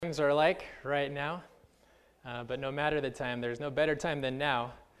Times are like right now, but no matter the time, there's no better time than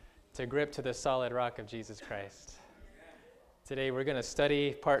now to grip to the solid rock of Jesus Christ. Today we're going to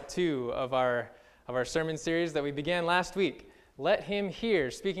study part 2 of our sermon series that we began last week. Let him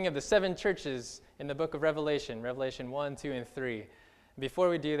hear, speaking of the 7 churches in the book of Revelation 1, 2, and 3. Before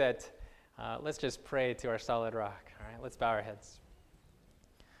we do that, let's just pray to our solid rock. All right, let's bow our heads.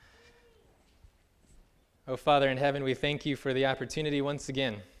 Oh, Father in heaven, we thank you for the opportunity once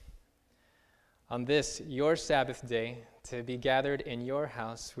again on this, your Sabbath day, to be gathered in your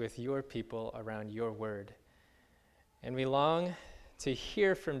house with your people around your word. And we long to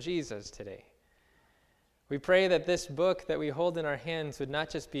hear from Jesus today. We pray that this book that we hold in our hands would not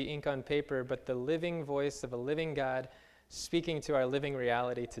just be ink on paper, but the living voice of a living God speaking to our living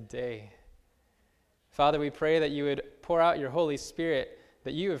reality today. Father, we pray that you would pour out your Holy Spirit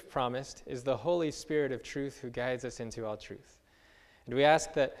that you have promised is the Holy Spirit of truth who guides us into all truth. And we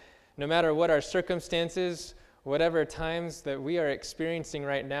ask that no matter what our circumstances, whatever times that we are experiencing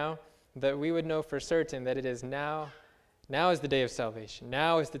right now, that we would know for certain that it is now is the day of salvation.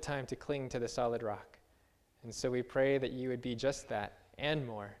 Now is the time to cling to the solid rock. And so we pray that you would be just that and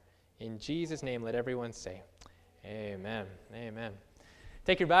more. In Jesus' name, let everyone say, amen. Amen.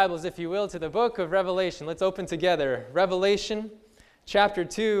 Take your Bibles, if you will, to the book of Revelation. Let's open together. Revelation chapter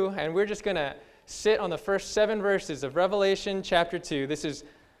 2, and we're just going to sit on the first 7 verses of Revelation chapter 2. This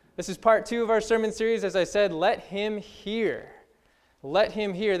is part 2 of our sermon series. As I said, let him hear. Let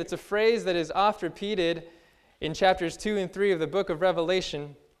him hear. That's a phrase that is oft repeated in chapters 2 and 3 of the book of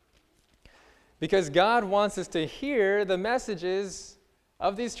Revelation, because God wants us to hear the messages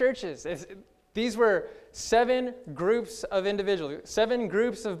of these churches. These were 7 groups of individuals, 7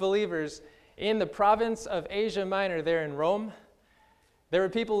 groups of believers in the province of Asia Minor there in Rome. There were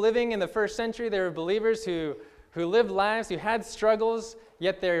people living in the first century. There were believers who lived lives, who had struggles,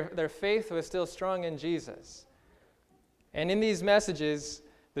 yet their faith was still strong in Jesus. And in these messages,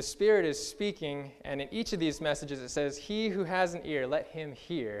 the Spirit is speaking, and in each of these messages it says, he who has an ear, let him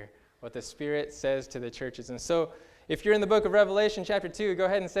hear what the Spirit says to the churches. And so, if you're in the book of Revelation chapter 2, go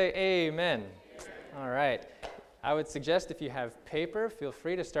ahead and say amen. All right. I would suggest if you have paper, feel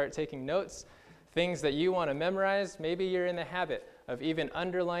free to start taking notes, things that you want to memorize. Maybe you're in the habit of even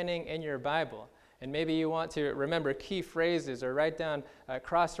underlining in your Bible. And maybe you want to remember key phrases or write down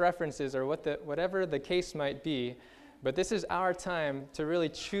cross-references or whatever the case might be. But this is our time to really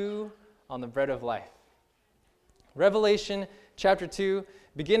chew on the bread of life. Revelation chapter 2,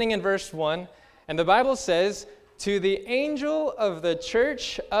 beginning in verse 1. And the Bible says, to the angel of the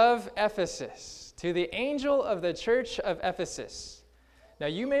church of Ephesus. To the angel of the church of Ephesus. Now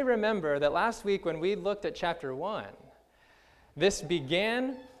you may remember that last week when we looked at chapter 1, this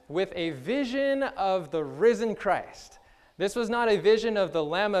began with a vision of the risen Christ. This was not a vision of the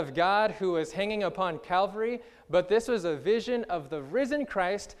Lamb of God who was hanging upon Calvary, but this was a vision of the risen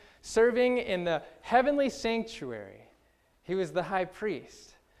Christ serving in the heavenly sanctuary. He was the high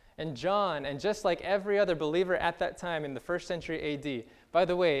priest. And John, and just like every other believer at that time in the first century AD, by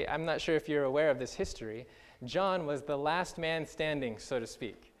the way, I'm not sure if you're aware of this history, John was the last man standing, so to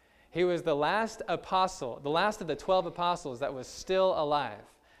speak. He was the last apostle, the last of the 12 apostles that was still alive.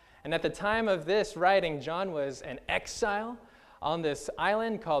 And at the time of this writing, John was an exile on this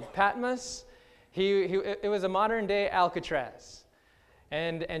island called Patmos. It was a modern-day Alcatraz.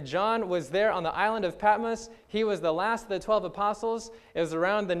 And John was there on the island of Patmos. He was the last of the 12 apostles. It was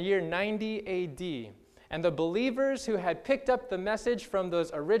around the year 90 A.D. And the believers who had picked up the message from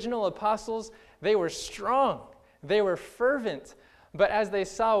those original apostles, they were strong. They were fervent. But as they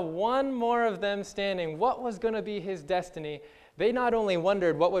saw one more of them standing, what was going to be his destiny? They not only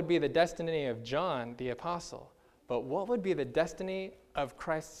wondered what would be the destiny of John, the apostle, but what would be the destiny of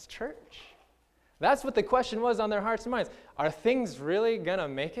Christ's church? That's what the question was on their hearts and minds. Are things really going to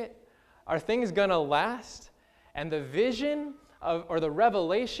make it? Are things going to last? And the vision or the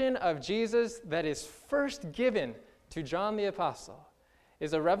revelation of Jesus that is first given to John the apostle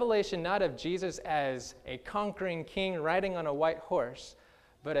is a revelation not of Jesus as a conquering king riding on a white horse,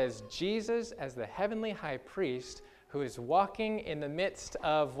 but as Jesus as the heavenly high priest who is walking in the midst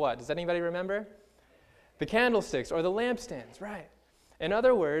of what? Does anybody remember? The candlesticks or the lampstands, right? In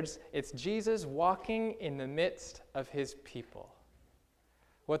other words, it's Jesus walking in the midst of his people.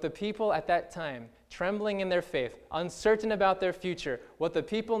 What the people at that time, trembling in their faith, uncertain about their future, what the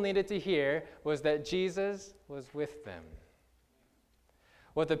people needed to hear was that Jesus was with them.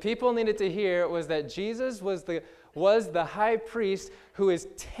 What the people needed to hear was that Jesus was the high priest who is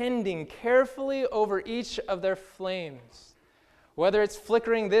tending carefully over each of their flames. Whether it's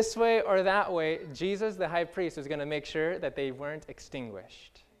flickering this way or that way, Jesus, the high priest, was going to make sure that they weren't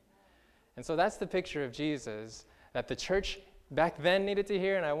extinguished. And so that's the picture of Jesus that the church back then needed to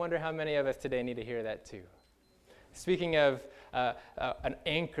hear, and I wonder how many of us today need to hear that too. Speaking of an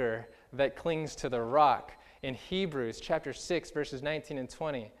anchor that clings to the rock, in Hebrews chapter 6, verses 19 and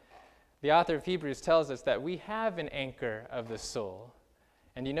 20, the author of Hebrews tells us that we have an anchor of the soul.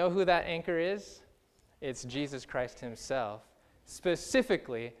 And you know who that anchor is? It's Jesus Christ himself,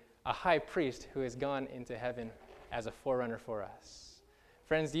 specifically a high priest who has gone into heaven as a forerunner for us.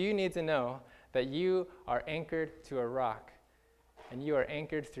 Friends, you need to know that you are anchored to a rock, and you are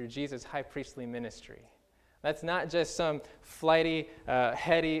anchored through Jesus' high priestly ministry. That's not just some flighty,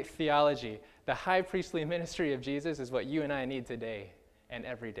 heady theology. The high priestly ministry of Jesus is what you and I need today and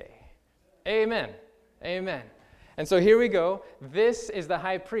every day. Amen. Amen. And so here we go. This is the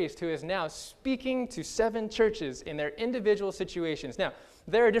high priest who is now speaking to 7 churches in their individual situations. Now,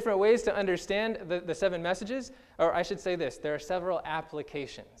 there are different ways to understand the 7 messages, or I should say this, there are several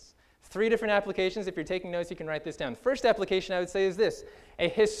applications. 3 different applications. If you're taking notes, you can write this down. First application, I would say, is this, a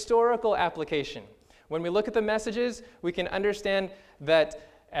historical application. When we look at the messages, we can understand that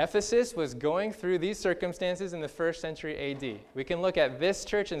Ephesus was going through these circumstances in the 1st century AD. We can look at this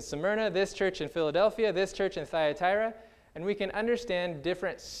church in Smyrna, this church in Philadelphia, this church in Thyatira, and we can understand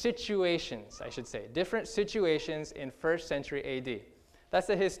different situations, I should say, different situations in 1st century AD. That's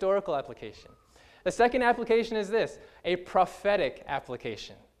a historical application. The second application is this, a prophetic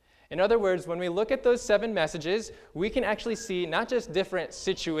application. In other words, when we look at those 7 messages, we can actually see not just different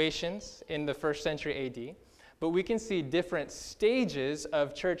situations in the 1st century AD, but we can see different stages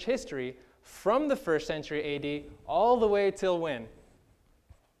of church history from the 1st century AD all the way till when?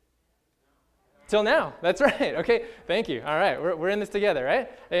 Till now. That's right. Okay, thank you. All right, we're in this together,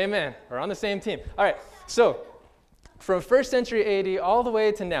 right? Amen. We're on the same team. All right, so from 1st century AD all the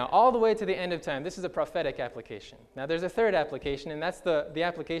way to now, all the way to the end of time, this is a prophetic application. Now there's a third application, and that's the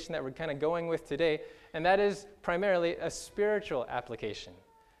application that we're kind of going with today, and that is primarily a spiritual application.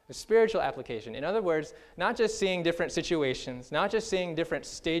 A spiritual application. In other words, not just seeing different situations, not just seeing different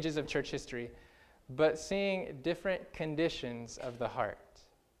stages of church history, but seeing different conditions of the heart.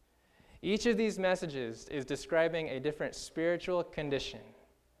 Each of these messages is describing a different spiritual condition.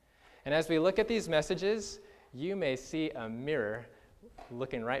 And as we look at these messages, you may see a mirror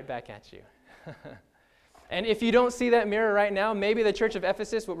looking right back at you. And if you don't see that mirror right now, maybe the church of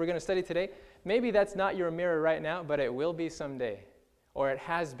Ephesus, what we're going to study today, maybe that's not your mirror right now, but it will be someday. Or it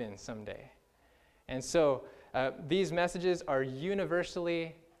has been someday. And so these messages are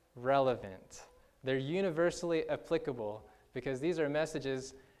universally relevant. They're universally applicable because these are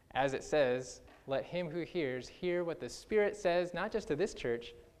messages, as it says, let him who hears hear what the Spirit says, not just to this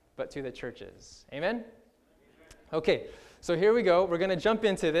church, but to the churches. Amen? Okay, so here we go. We're going to jump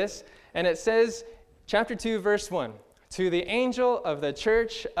into this. And it says, chapter 2, verse 1, to the angel of the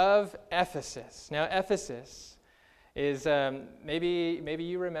church of Ephesus. Now, Ephesus is maybe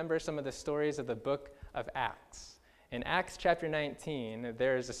you remember some of the stories of the book of Acts. In Acts chapter 19,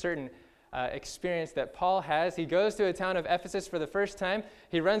 there's a certain experience that Paul has. He goes to a town of Ephesus for the first time.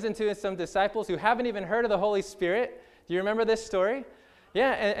 He runs into some disciples who haven't even heard of the Holy Spirit. Do you remember this story?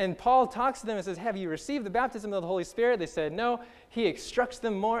 Yeah, and Paul talks to them and says, have you received the baptism of the Holy Spirit? They said, no. He instructs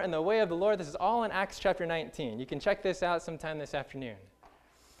them more in the way of the Lord. This is all in Acts chapter 19. You can check this out sometime this afternoon.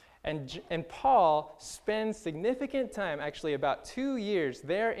 And Paul spends significant time, actually about 2 years,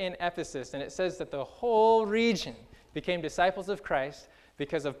 there in Ephesus, and it says that the whole region became disciples of Christ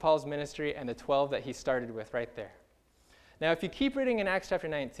because of Paul's ministry and the 12 that he started with right there. Now, if you keep reading in Acts chapter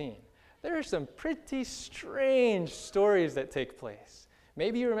 19, there are some pretty strange stories that take place.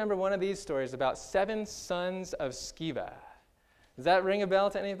 Maybe you remember one of these stories about 7 sons of Sceva. Does that ring a bell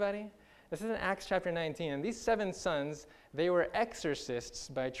to anybody? This is in Acts chapter 19, and these 7 sons, they were exorcists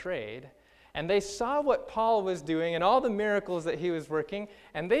by trade, and they saw what Paul was doing and all the miracles that he was working,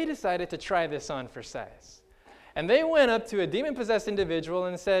 and they decided to try this on for size. And they went up to a demon-possessed individual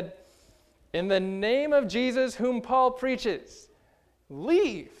and said, in the name of Jesus whom Paul preaches,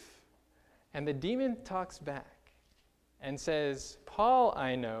 leave. And the demon talks back and says, Paul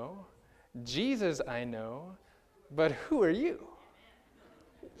I know, Jesus I know, but who are you?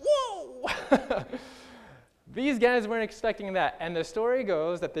 Whoa! These guys weren't expecting that. And the story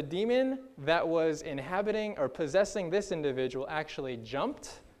goes that the demon that was inhabiting or possessing this individual actually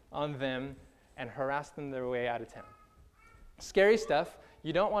jumped on them and harassed them their way out of town. Scary stuff.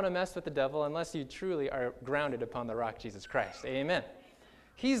 You don't want to mess with the devil unless you truly are grounded upon the rock, Jesus Christ. Amen.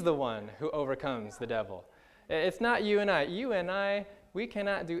 He's the one who overcomes the devil. It's not you and I. You and I, we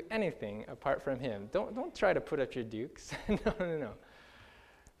cannot do anything apart from him. Don't try to put up your dukes. No.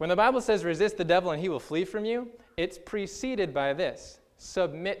 When the Bible says resist the devil and he will flee from you, it's preceded by this.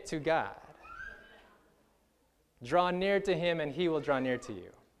 submit to God. Draw near to him and he will draw near to you.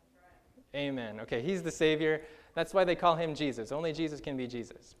 Amen. Okay, he's the Savior. That's why they call him Jesus. Only Jesus can be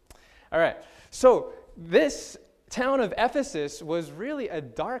Jesus. All right, so this town of Ephesus was really a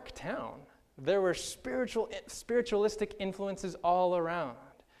dark town. There were spiritualistic influences all around.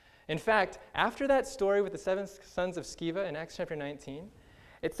 In fact, after that story with the 7 sons of Sceva in Acts chapter 19,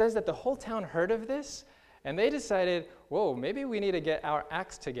 it says that the whole town heard of this, and they decided, whoa, maybe we need to get our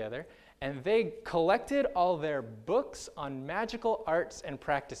acts together. And they collected all their books on magical arts and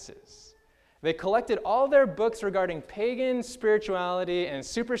practices. They collected all their books regarding pagan spirituality and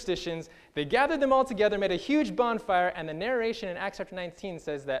superstitions. They gathered them all together, made a huge bonfire, and the narration in Acts chapter 19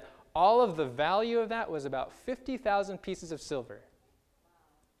 says that all of the value of that was about 50,000 pieces of silver.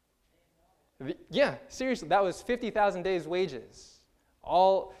 Yeah, seriously, that was 50,000 days' wages,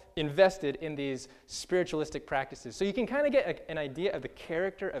 all invested in these spiritualistic practices. So you can kind of get an idea of the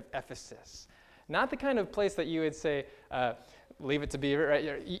character of Ephesus. Not the kind of place that you would say, leave it to Beaver,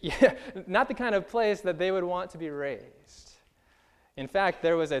 right? Yeah, not the kind of place that they would want to be raised. In fact,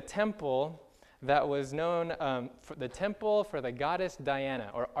 there was a temple that was known for the temple for the goddess Diana,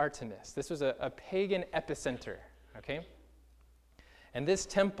 or Artemis. This was a pagan epicenter, okay? And this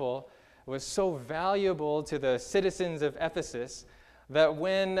temple was so valuable to the citizens of Ephesus that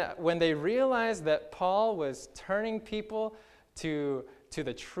when they realized that Paul was turning people to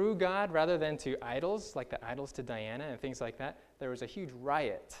the true God rather than to idols, like the idols to Diana and things like that, there was a huge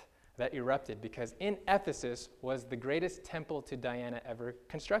riot that erupted because in Ephesus was the greatest temple to Diana ever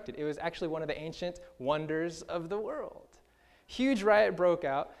constructed. It was actually one of the ancient wonders of the world. Huge riot broke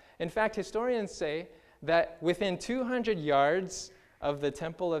out. In fact, historians say that within 200 yards of the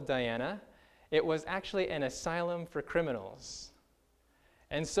temple of Diana, it was actually an asylum for criminals.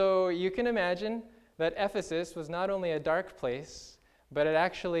 And so you can imagine that Ephesus was not only a dark place, but it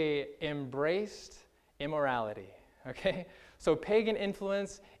actually embraced immorality, okay? So pagan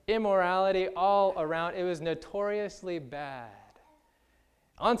influence, immorality all around. It was notoriously bad.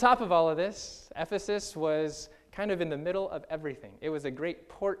 On top of all of this, Ephesus was kind of in the middle of everything. It was a great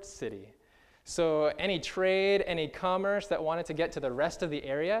port city. So any trade, any commerce that wanted to get to the rest of the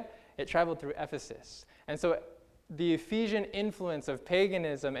area, it traveled through Ephesus. And so the Ephesian influence of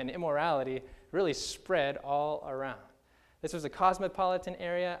paganism and immorality really spread all around. This was a cosmopolitan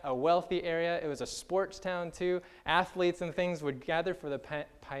area, a wealthy area. It was a sports town too. Athletes and things would gather for the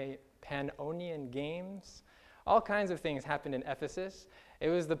Pannonian Games. All kinds of things happened in Ephesus. It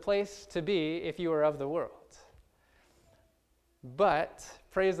was the place to be if you were of the world. But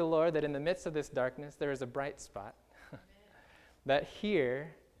praise the Lord that in the midst of this darkness, there is a bright spot. That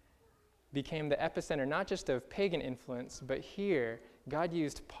here became the epicenter, not just of pagan influence, but here God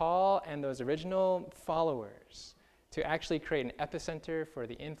used Paul and those original followers to actually create an epicenter for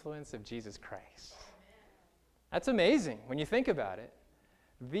the influence of Jesus Christ. That's amazing when you think about it.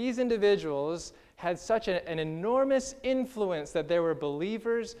 These individuals had such an enormous influence that there were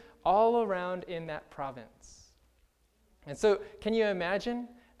believers all around in that province. And so, can you imagine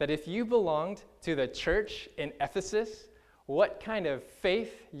that if you belonged to the church in Ephesus, what kind of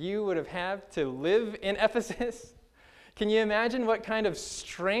faith you would have had to live in Ephesus? Can you imagine what kind of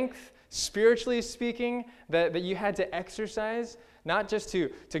strength, spiritually speaking, that you had to exercise? Not just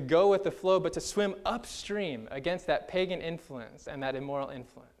to go with the flow, but to swim upstream against that pagan influence and that immoral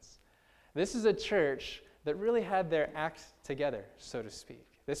influence. This is a church that really had their act together, so to speak.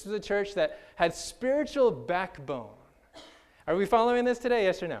 This was a church that had spiritual backbone. Are we following this today,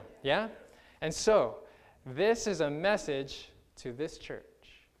 yes or no? Yeah? And so, this is a message to this church.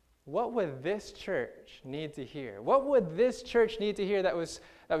 What would this church need to hear? What would this church need to hear that was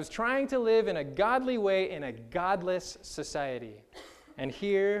trying to live in a godly way in a godless society? And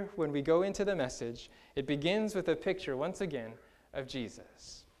here, when we go into the message, it begins with a picture, once again, of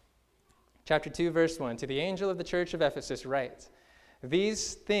Jesus. Chapter 2, verse 1, to the angel of the church of Ephesus write,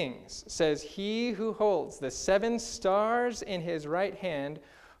 "These things says he who holds the 7 stars in his right hand,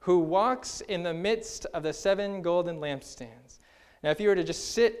 who walks in the midst of the 7 golden lampstands." Now, if you were to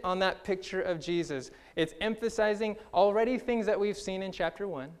just sit on that picture of Jesus, it's emphasizing already things that we've seen in chapter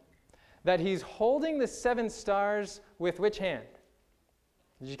 1, that he's holding the 7 stars with which hand?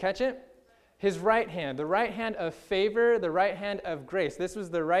 Did you catch it? His right hand, the right hand of favor, the right hand of grace. This was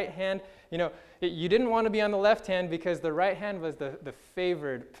the right hand. You know, you didn't want to be on the left hand because the right hand was the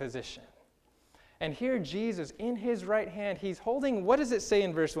favored position. And here Jesus, in his right hand, he's holding, what does it say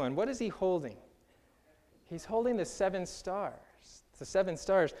in verse 1? What is he holding? He's holding the 7 stars. The 7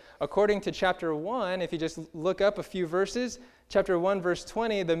 stars. According to chapter 1, if you just look up a few verses, chapter 1, verse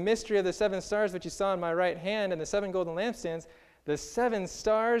 20, the mystery of the 7 stars which you saw in my right hand and the 7 golden lampstands, The 7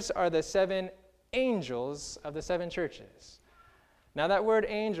 stars are the 7 angels of the 7 churches. Now that word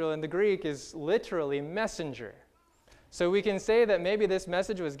angel in the Greek is literally messenger. So we can say that maybe this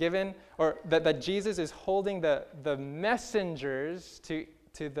message was given, or that Jesus is holding the messengers to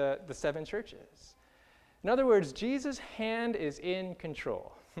the 7 churches. In other words, Jesus' hand is in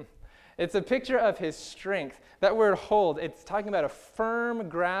control. It's a picture of his strength. That word hold, it's talking about a firm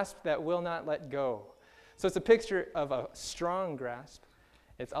grasp that will not let go. So it's a picture of a strong grasp.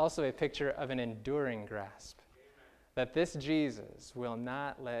 It's also a picture of an enduring grasp. That this Jesus will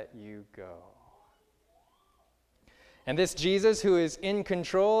not let you go. And this Jesus who is in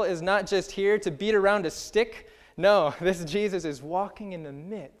control is not just here to beat around a stick. No, this Jesus is walking in the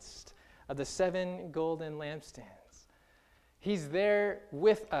midst of the 7 golden lampstands. He's there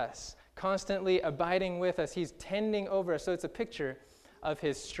with us, constantly abiding with us. He's tending over us. So it's a picture of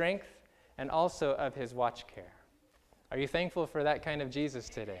his strength and also of his watch care. Are you thankful for that kind of Jesus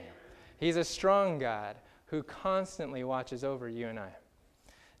today? He's a strong God who constantly watches over you and I.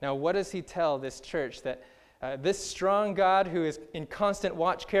 Now, what does he tell this church? That this strong God who is in constant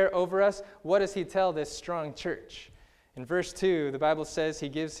watch care over us, what does he tell this strong church? In verse 2, the Bible says, he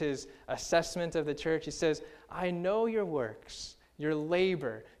gives his assessment of the church. He says, I know your works, your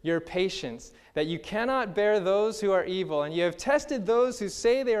labor, your patience, that you cannot bear those who are evil, and you have tested those who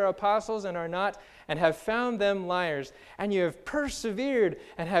say they are apostles and are not, and have found them liars. And you have persevered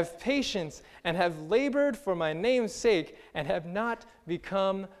and have patience and have labored for my name's sake and have not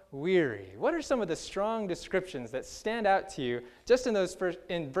become weary. What are some of the strong descriptions that stand out to you just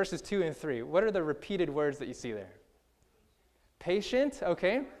in verses 2 and 3? What are the repeated words that you see there? Patient,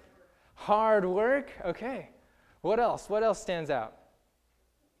 okay. Hard work, okay. What else? What else stands out?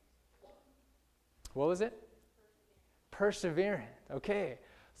 What was it? Perseverant, okay.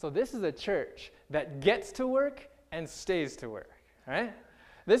 So this is a church that gets to work and stays to work, right?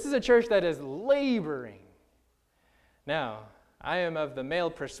 This is a church that is laboring. Now, I am of the male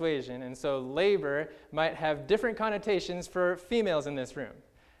persuasion, and so labor might have different connotations for females in this room,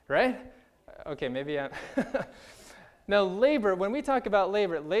 right? Okay, maybe I'm... Now, labor, when we talk about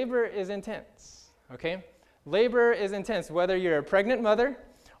labor, labor is intense, okay? Labor is intense, whether you're a pregnant mother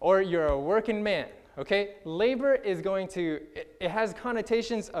or you're a working man, okay? Labor is going to, it has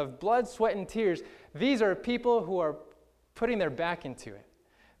connotations of blood, sweat, and tears. These are people who are putting their back into it.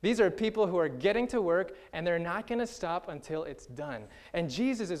 These are people who are getting to work, and they're not going to stop until it's done. And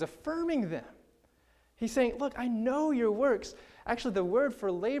Jesus is affirming them. He's saying, look, I know your works. Actually, the word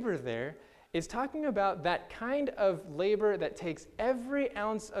for labor there is talking about that kind of labor that takes every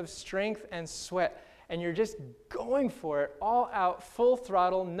ounce of strength and sweat, and you're just going for it all out, full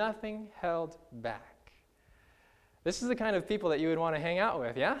throttle, nothing held back. This is the kind of people that you would want to hang out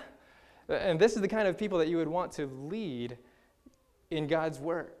with, yeah? And this is the kind of people that you would want to lead in God's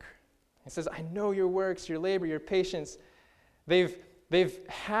work. It says, I know your works, your labor, your patience. They've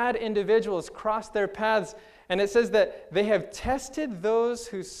had individuals cross their paths, and it says that they have tested those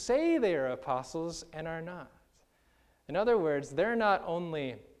who say they are apostles and are not. In other words, they're not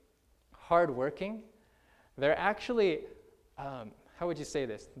only hardworking, they're actually, how would you say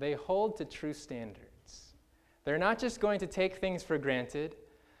this? They hold to true standards. They're not just going to take things for granted,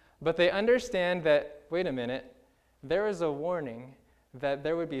 but they understand that, wait a minute, there is a warning that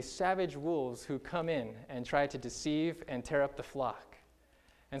there would be savage wolves who come in and try to deceive and tear up the flock.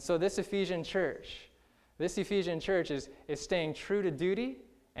 And so this Ephesian church is staying true to duty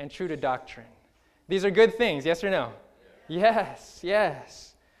and true to doctrine. These are good things, yes or no?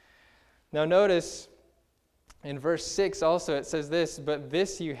 Yes. Now notice in verse 6 also it says this, but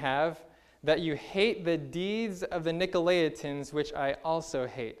this you have, that you hate the deeds of the Nicolaitans, which I also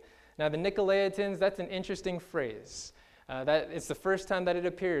hate. Now the Nicolaitans, that's an interesting phrase. That it's the first time that it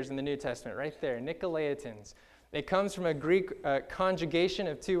appears in the New Testament, right there, Nicolaitans. It comes from a Greek conjugation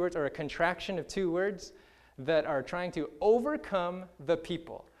of 2 words, or a contraction of 2 words, that are trying to overcome the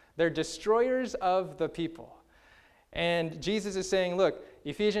people. They're destroyers of the people. And Jesus is saying, look,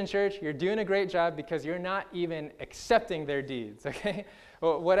 Ephesian church, you're doing a great job because you're not even accepting their deeds, okay?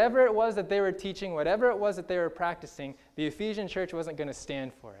 Well, whatever it was that they were teaching, whatever it was that they were practicing, the Ephesian church wasn't going to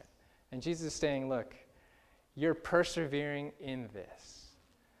stand for it. And Jesus is saying, look, you're persevering in this.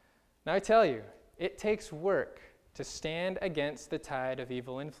 Now I tell you, it takes work to stand against the tide of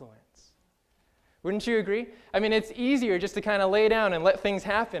evil influence. Wouldn't you agree? I mean, it's easier just to kind of lay down and let things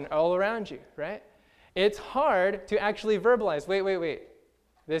happen all around you, right? It's hard to actually verbalize, wait.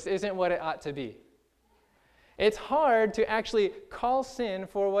 This isn't what it ought to be. It's hard to actually call sin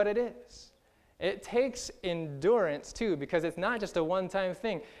for what it is. It takes endurance too, because it's not just a one-time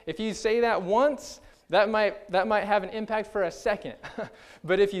thing. If you say that once, That might have an impact for a second.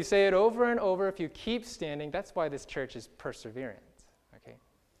 But if you say it over and over, if you keep standing, that's why this church is perseverant. Okay?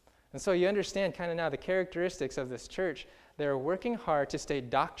 And so you understand kind of now the characteristics of this church. They're working hard to stay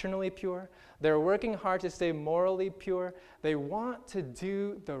doctrinally pure. They're working hard to stay morally pure. They want to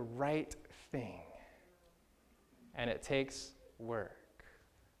do the right thing. And it takes work.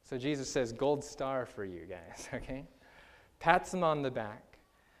 So Jesus says, gold star for you guys, okay? Pats them on the back.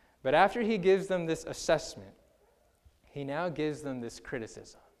 But after he gives them this assessment, he now gives them this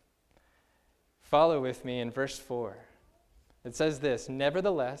criticism. Follow with me in verse 4. It says this,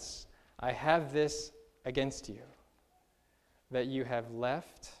 "Nevertheless, I have this against you, that you have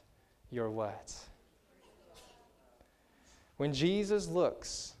left your" what? When Jesus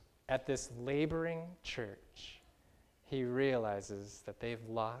looks at this laboring church, he realizes that they've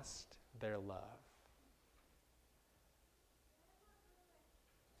lost their love.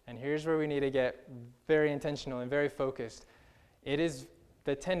 And here's where we need to get very intentional and very focused. It is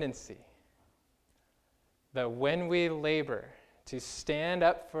the tendency that when we labor to stand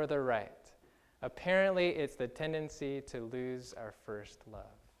up for the right, apparently it's the tendency to lose our first love.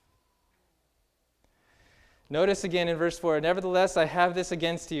 Notice again in verse 4, "Nevertheless, I have this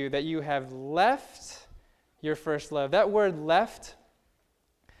against you, that you have left your first love." That word "left,"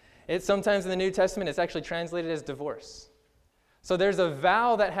 it's sometimes in the New Testament, it's actually translated as divorce. So there's a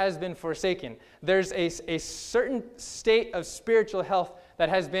vow that has been forsaken. There's a certain state of spiritual health that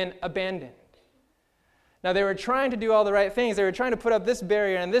has been abandoned. Now, they were trying to do all the right things. They were trying to put up this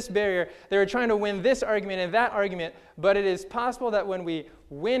barrier and this barrier. They were trying to win this argument and that argument. But it is possible that when we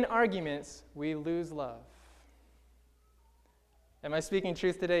win arguments, we lose love. Am I speaking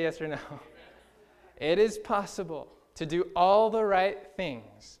truth today, yes or no? It is possible to do all the right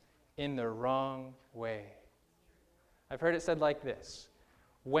things in the wrong way. I've heard it said like this: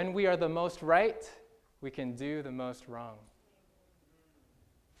 when we are the most right, we can do the most wrong.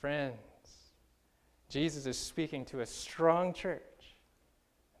 Friends, Jesus is speaking to a strong church,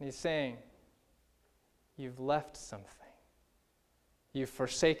 and he's saying, you've left something. You've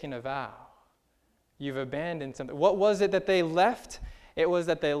forsaken a vow. You've abandoned something. What was it that they left? It was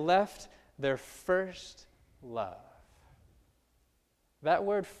that they left their first love. That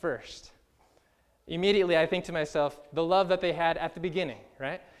word "first," immediately I think to myself, the love that they had at the beginning,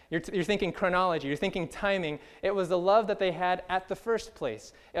 right? You're thinking chronology, you're thinking timing. It was the love that they had at the first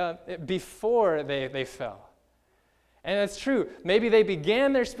place, before they fell. And it's true. Maybe they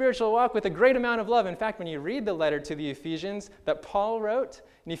began their spiritual walk with a great amount of love. In fact, when you read the letter to the Ephesians that Paul wrote,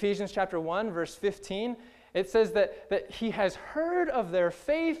 in Ephesians chapter 1, verse 15, it says that he has heard of their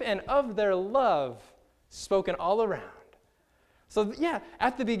faith and of their love spoken all around. So yeah,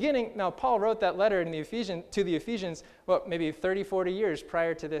 at the beginning, now Paul wrote that letter to the Ephesians, maybe 30, 40 years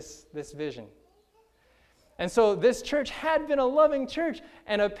prior to this vision. And so this church had been a loving church,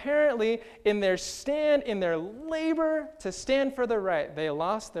 and apparently in their labor to stand for the right, they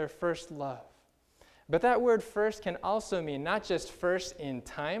lost their first love. But that word "first" can also mean not just first in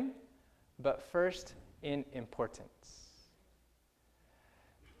time, but first in importance.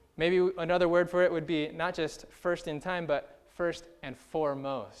 Maybe another word for it would be not just first in time, but first and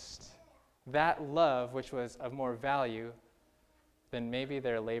foremost. That love which was of more value than maybe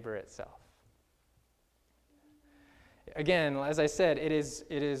their labor itself. Again, as I said, it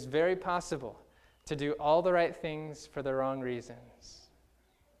is very possible to do all the right things for the wrong reasons.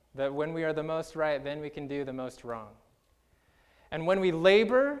 That when we are the most right, then we can do the most wrong. And when we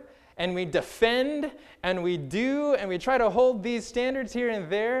labor and we defend and we do and we try to hold these standards here and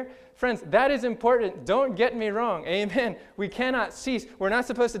there, friends, that is important. Don't get me wrong. Amen. We cannot cease. We're not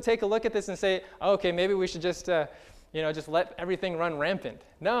supposed to take a look at this and say, okay, maybe we should just let everything run rampant.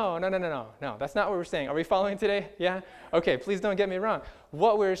 No. That's not what we're saying. Are we following today? Yeah? Okay, please don't get me wrong.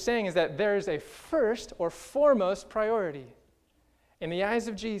 What we're saying is that there is a first or foremost priority. In the eyes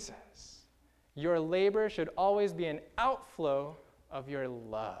of Jesus, your labor should always be an outflow of your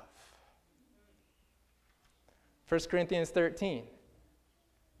love. 1 Corinthians 13.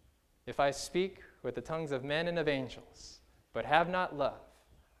 If I speak with the tongues of men and of angels, but have not love,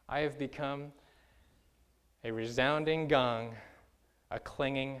 I have become a resounding gong, a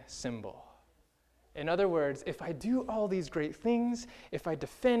clanging cymbal. In other words, if I do all these great things, if I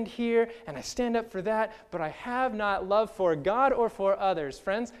defend here and I stand up for that, but I have not love for God or for others,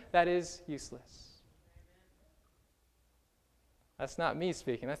 friends, that is useless. That's not me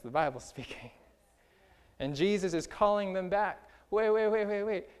speaking, that's the Bible speaking. And Jesus is calling them back.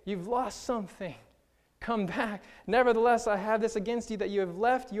 Wait. You've lost something. Come back. Nevertheless, I have this against you, that you have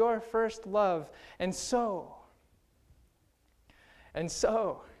left your first love. And so,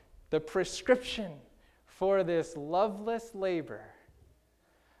 the prescription for this loveless labor.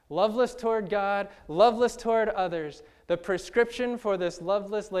 Loveless toward God, loveless toward others. The prescription for this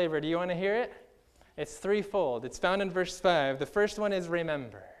loveless labor, do you want to hear it? It's threefold. It's found in verse 5. The first one is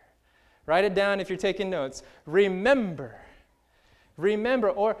remember. Write it down if you're taking notes. Remember. Remember,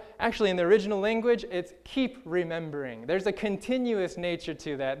 or actually in the original language, it's keep remembering. There's a continuous nature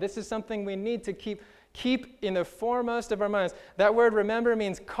to that. This is something we need to keep in the foremost of our minds. That word remember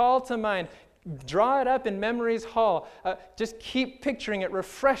means call to mind. Draw it up in memory's hall. Just keep picturing it.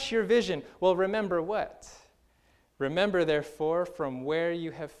 Refresh your vision. Well, remember what? Remember, therefore, from where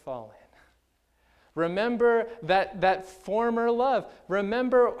you have fallen. Remember that former love.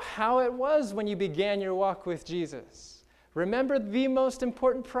 Remember how it was when you began your walk with Jesus. Remember the most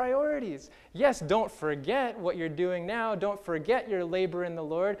important priorities. Yes, don't forget what you're doing now. Don't forget your labor in the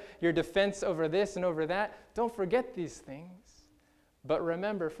Lord, your defense over this and over that. Don't forget these things. But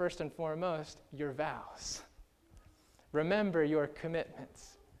remember, first and foremost, your vows. Remember your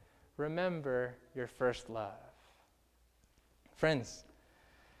commitments. Remember your first love. Friends,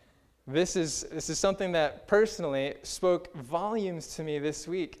 this is something that personally spoke volumes to me this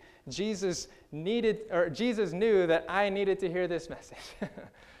week. Jesus knew that I needed to hear this message.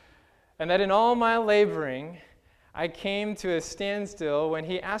 And that in all my laboring, I came to a standstill when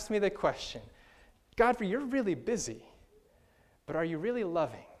he asked me the question, Godfrey, you're really busy, but are you really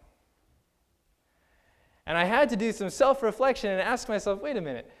loving? And I had to do some self-reflection and ask myself, wait a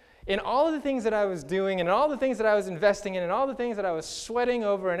minute, in all of the things that I was doing and all the things that I was investing in and all the things that I was sweating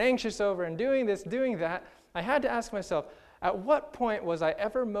over and anxious over and doing this, doing that, I had to ask myself, at what point was I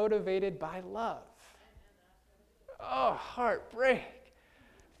ever motivated by love? Oh, heartbreak.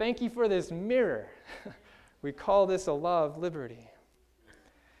 Thank you for this mirror. We call this a law of liberty.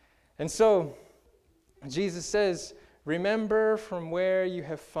 And so, Jesus says, remember from where you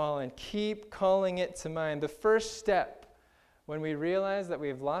have fallen. Keep calling it to mind. The first step when we realize that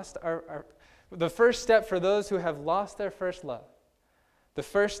we've lost the first step for those who have lost their first love, the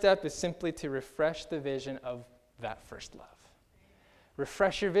first step is simply to refresh the vision of that first love.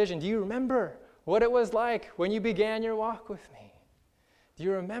 Refresh your vision. Do you remember what it was like when you began your walk with me? Do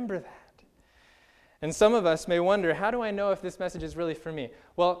you remember that? And some of us may wonder, how do I know if this message is really for me?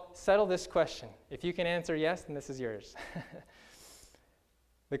 Well, settle this question. If you can answer yes, then this is yours.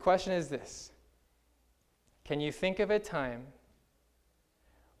 The question is this. Can you think of a time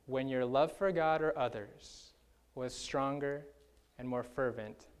when your love for God or others was stronger and more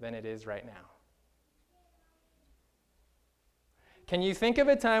fervent than it is right now? Can you think of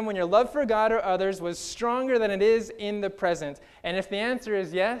a time when your love for God or others was stronger than it is in the present? And if the answer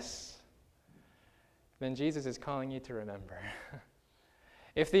is yes, then Jesus is calling you to remember.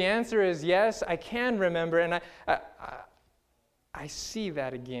 If the answer is yes, I can remember, and I see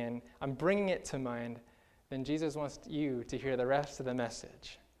that again, I'm bringing it to mind, then Jesus wants you to hear the rest of the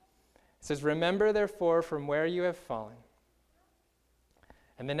message. It says, remember, therefore, from where you have fallen.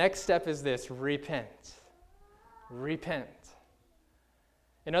 And the next step is this, repent. Repent.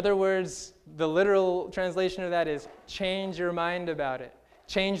 In other words, the literal translation of that is change your mind about it.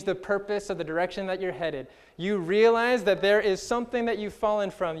 Change the purpose of the direction that you're headed. You realize that there is something that you've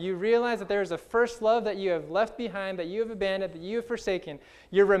fallen from. You realize that there is a first love that you have left behind, that you have abandoned, that you have forsaken.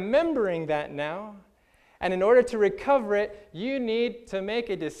 You're remembering that now. And in order to recover it, you need to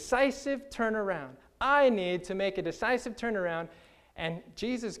make a decisive turnaround. I need to make a decisive turnaround. And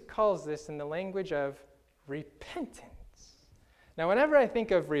Jesus calls this in the language of repentance. Now, whenever I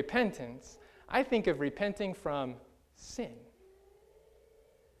think of repentance, I think of repenting from sin.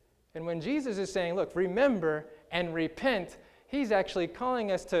 And when Jesus is saying, look, remember and repent, he's actually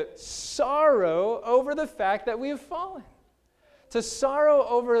calling us to sorrow over the fact that we have fallen. To sorrow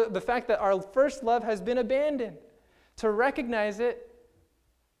over the fact that our first love has been abandoned. To recognize it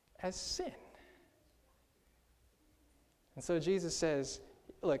as sin. And so Jesus says,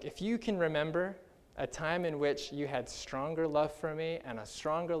 look, if you can remember a time in which you had stronger love for me and a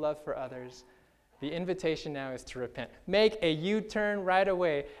stronger love for others, the invitation now is to repent. Make a U-turn right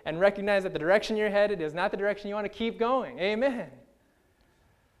away and recognize that the direction you're headed is not the direction you want to keep going. Amen.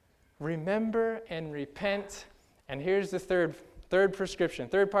 Remember and repent. And here's the third prescription,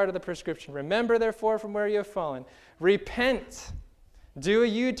 third part of the prescription. Remember, therefore, from where you have fallen. Repent. Do a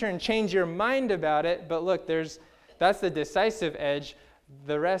U-turn. Change your mind about it. But look, that's the decisive edge.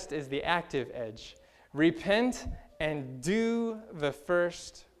 The rest is the active edge. Repent and do the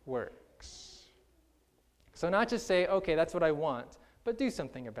first works. So not just say, okay, that's what I want, but do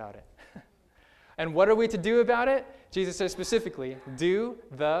something about it. And what are we to do about it? Jesus says specifically, do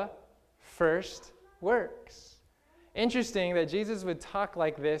the first works. Interesting that Jesus would talk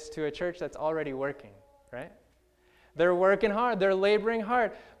like this to a church that's already working. right? They're working hard, they're laboring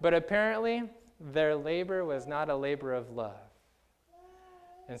hard, but apparently their labor was not a labor of love.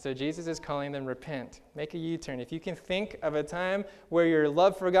 And so Jesus is calling them, repent, make a U-turn. If you can think of a time where your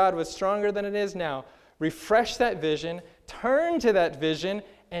love for God was stronger than it is now, refresh that vision, turn to that vision,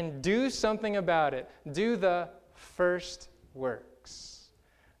 and do something about it. Do the first works.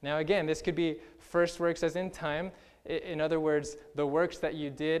 Now again, this could be first works as in time. In other words, the works that you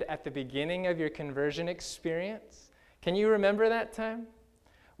did at the beginning of your conversion experience. Can you remember that time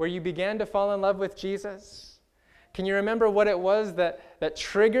where you began to fall in love with Jesus? Can you remember what it was that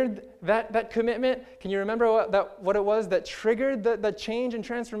triggered that commitment? Can you remember what it was that triggered the change and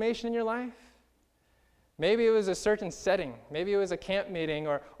transformation in your life? Maybe it was a certain setting. Maybe it was a camp meeting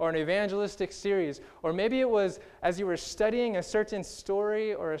or an evangelistic series. Or maybe it was as you were studying a certain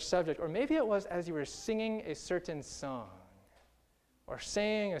story or a subject. Or maybe it was as you were singing a certain song or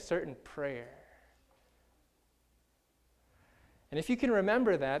saying a certain prayer. And if you can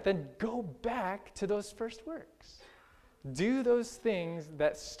remember that, then go back to those first works. Do those things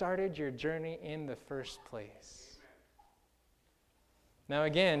that started your journey in the first place. Now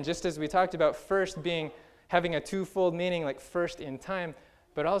again, just as we talked about first having a twofold meaning, like first in time,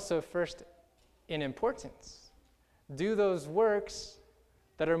 but also first in importance. Do those works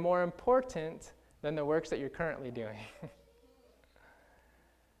that are more important than the works that you're currently doing.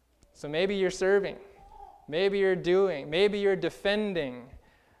 So maybe you're serving, maybe you're doing, maybe you're defending,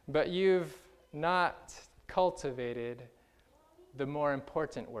 but you've not cultivated the more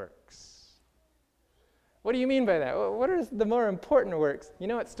important works. What do you mean by that? What are the more important works? You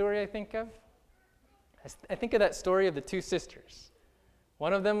know what story I think of? I think of that story of the two sisters.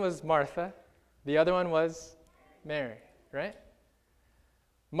 One of them was Martha. The other one was Mary, right?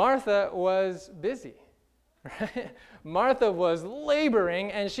 Martha was busy, right? Martha was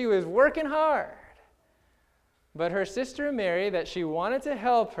laboring and she was working hard. But her sister Mary, that she wanted to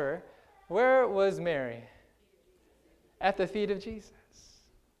help her, where was Mary? At the feet of Jesus.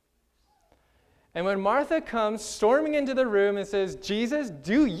 And when Martha comes storming into the room and says, Jesus,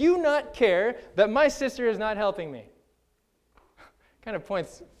 do you not care that my sister is not helping me? Kind of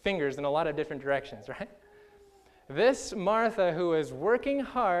points fingers in a lot of different directions, right? This Martha, who was working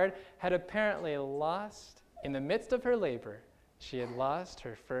hard, had apparently lost, in the midst of her labor, she had lost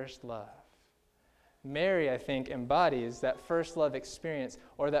her first love. Mary, I think, embodies that first love experience,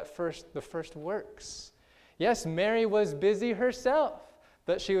 or the first works. Yes, Mary was busy herself,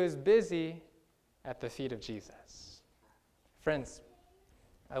 but she was busy at the feet of Jesus. Friends,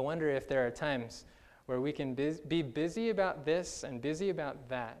 I wonder if there are times where we can be busy about this and busy about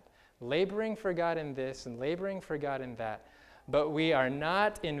that, laboring for God in this and laboring for God in that, but we are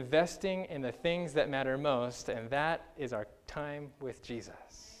not investing in the things that matter most, and that is our time with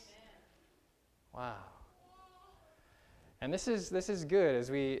Jesus. Wow. And this is good as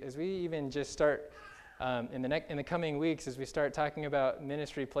we even just start in the coming weeks, as we start talking about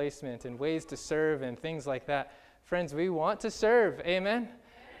ministry placement and ways to serve and things like that. Friends, we want to serve. Amen?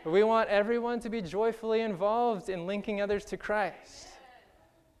 We want everyone to be joyfully involved in linking others to Christ.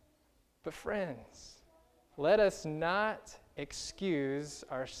 But friends, let us not excuse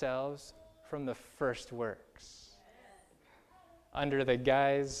ourselves from the first works under the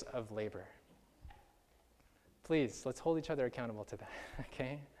guise of labor. Please, let's hold each other accountable to that,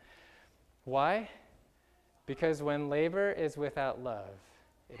 okay? Why? Because when labor is without love,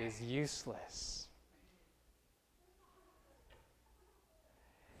 it is useless.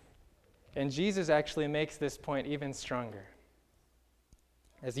 And Jesus actually makes this point even stronger.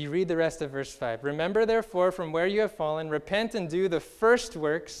 As you read the rest of verse 5, remember therefore from where you have fallen, repent and do the first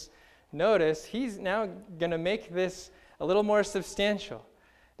works. Notice, he's now going to make this a little more substantial.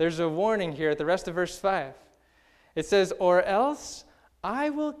 There's a warning here at the rest of verse 5. It says, or else I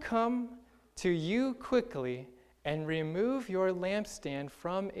will come to you quickly and remove your lampstand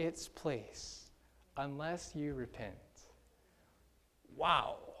from its place, unless you repent.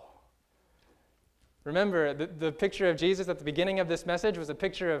 Wow. Remember, the picture of Jesus at the beginning of this message was a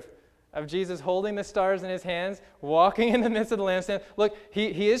picture of Jesus holding the stars in his hands, walking in the midst of the lampstand. Look,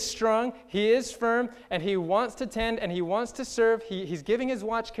 he is strong, he is firm, and he wants to tend, and he wants to serve. He's giving his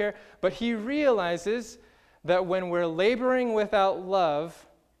watch care, but he realizes that when we're laboring without love,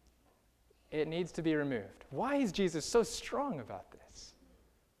 it needs to be removed. Why is Jesus so strong about this?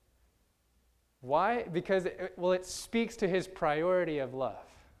 Why? Because, it speaks to his priority of love,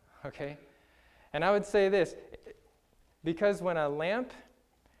 okay? And I would say this, because when a lamp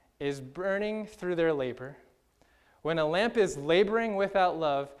is burning through their labor, when a lamp is laboring without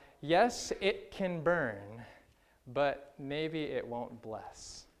love, yes, it can burn, but maybe it won't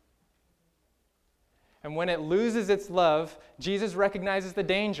bless. And when it loses its love, Jesus recognizes the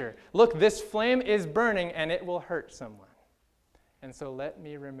danger. Look, this flame is burning and it will hurt someone. And so let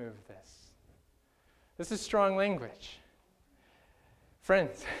me remove this. This is strong language.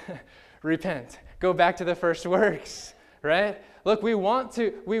 Friends, repent. Go back to the first works, right? Look, we want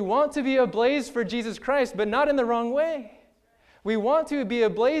to be ablaze for Jesus Christ, but not in the wrong way. We want to be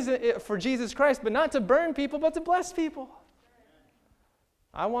ablaze for Jesus Christ, but not to burn people, but to bless people.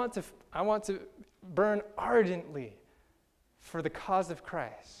 I want to burn ardently for the cause of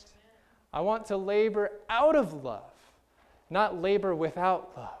Christ. I want to labor out of love, not labor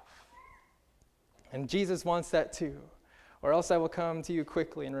without love. And Jesus wants that too. Or else I will come to you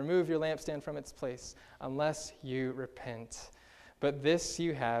quickly and remove your lampstand from its place, unless you repent. But this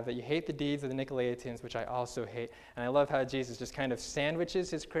you have, that you hate the deeds of the Nicolaitans, which I also hate. And I love how Jesus just kind of sandwiches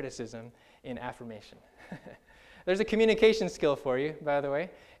his criticism in affirmation. There's a communication skill for you, by the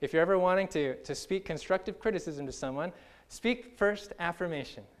way. If you're ever wanting to speak constructive criticism to someone, speak first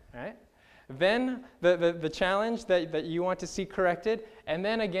affirmation, right? Then the challenge that you want to see corrected, and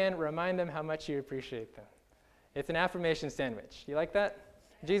then again, remind them how much you appreciate them. It's an affirmation sandwich. You like that?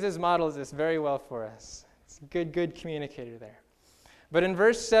 Jesus models this very well for us. It's a good communicator there. But in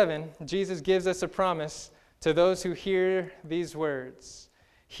verse 7, Jesus gives us a promise to those who hear these words.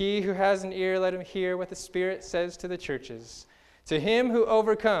 He who has an ear, let him hear what the Spirit says to the churches. To him who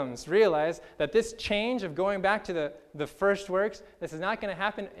overcomes, realize that this change of going back to the first works, this is not going to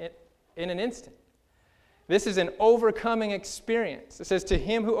happen in an instant. This is an overcoming experience. It says, to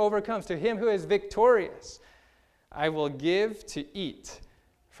him who overcomes, to him who is victorious, I will give to eat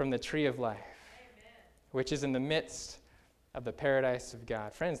from the tree of life, which is in the midst of the paradise of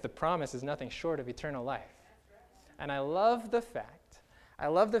God. Friends, the promise is nothing short of eternal life. And I love the fact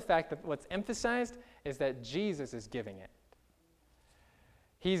that what's emphasized is that Jesus is giving it.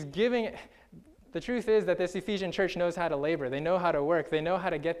 He's giving it. The truth is that this Ephesian church knows how to labor. They know how to work. They know how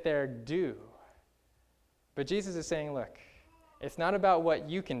to get their due. But Jesus is saying, look, it's not about what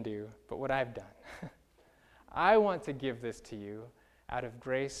you can do, but what I've done. I want to give this to you out of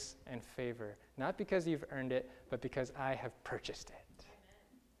grace and favor, not because you've earned it, but because I have purchased it.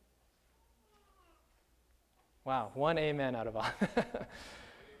 Wow, one amen out of all.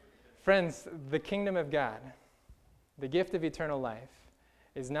 Friends, the kingdom of God, the gift of eternal life,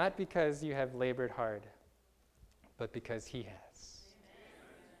 is not because you have labored hard, but because he has.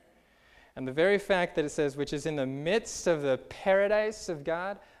 And the very fact that it says, which is in the midst of the paradise of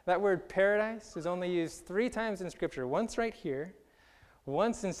God, that word paradise is only used 3 times in Scripture. Once right here,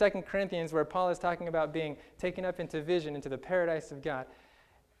 once in 2 Corinthians where Paul is talking about being taken up into vision, into the paradise of God.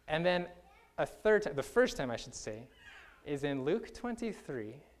 And then a third time, the first time I should say, is in Luke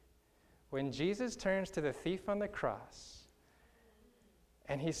 23 when Jesus turns to the thief on the cross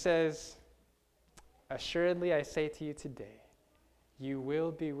and he says, assuredly I say to you today, you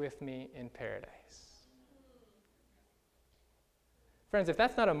will be with me in paradise. Friends, if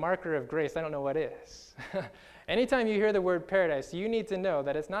that's not a marker of grace, I don't know what is. Anytime you hear the word paradise, you need to know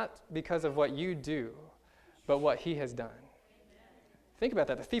that it's not because of what you do, but what he has done. Think about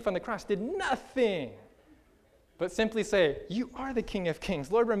that. The thief on the cross did nothing but simply say, you are the King of Kings.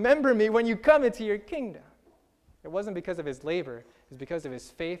 Lord, remember me when you come into your kingdom. It wasn't because of his labor. It was because of his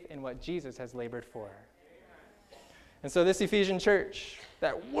faith in what Jesus has labored for. And so this Ephesian church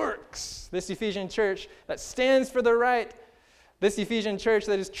that works, this Ephesian church that stands for the right, this Ephesian church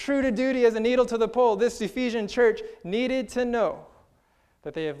that is true to duty as a needle to the pole, this Ephesian church needed to know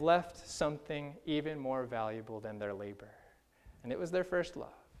that they have left something even more valuable than their labor. And it was their first love.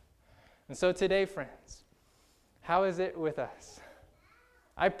 And so today, friends, how is it with us?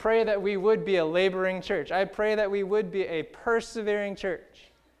 I pray that we would be a laboring church. I pray that we would be a persevering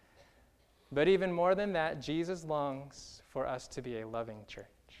church. But even more than that, Jesus longs for us to be a loving church.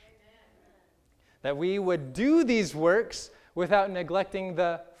 Amen. That we would do these works without neglecting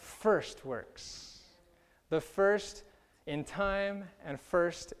the first works. The first in time and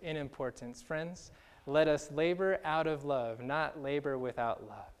first in importance. Friends, let us labor out of love, not labor without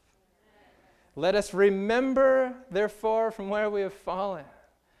love. Let us remember, therefore, from where we have fallen.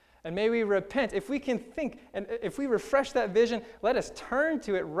 And may we repent. If we can think, and if we refresh that vision, let us turn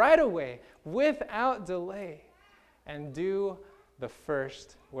to it right away, without delay, and do the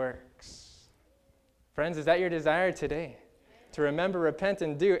first works. Friends, is that your desire today? To remember, repent,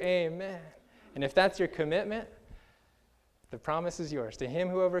 and do. Amen. And if that's your commitment, the promise is yours. To him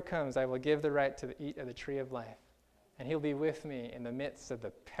who overcomes, I will give the right to eat of the tree of life. And he'll be with me in the midst of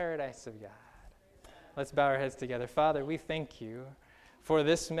the paradise of God. Let's bow our heads together. Father, we thank you for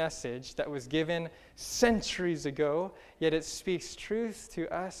this message that was given centuries ago, yet it speaks truth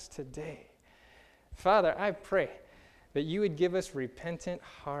to us today. Father, I pray that you would give us repentant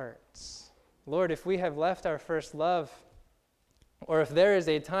hearts. Lord, if we have left our first love, or if there is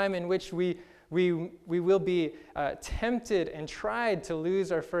a time in which we will be tempted and tried to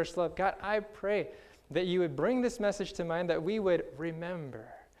lose our first love, God, I pray that you would bring this message to mind, that we would remember,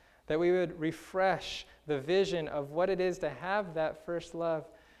 that we would refresh the vision of what it is to have that first love.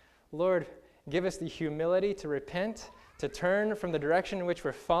 Lord, give us the humility to repent, to turn from the direction in which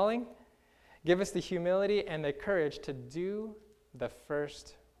we're falling. Give us the humility and the courage to do the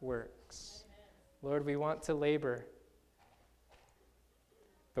first works. Lord, we want to labor,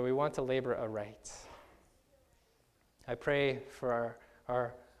 but we want to labor aright. I pray for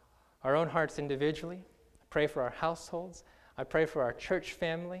our own hearts individually. I pray for our households. I pray for our church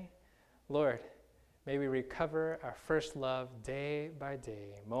family. Lord, may we recover our first love day by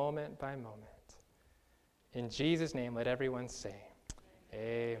day, moment by moment. In Jesus' name, let everyone say,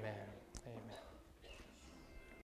 Amen.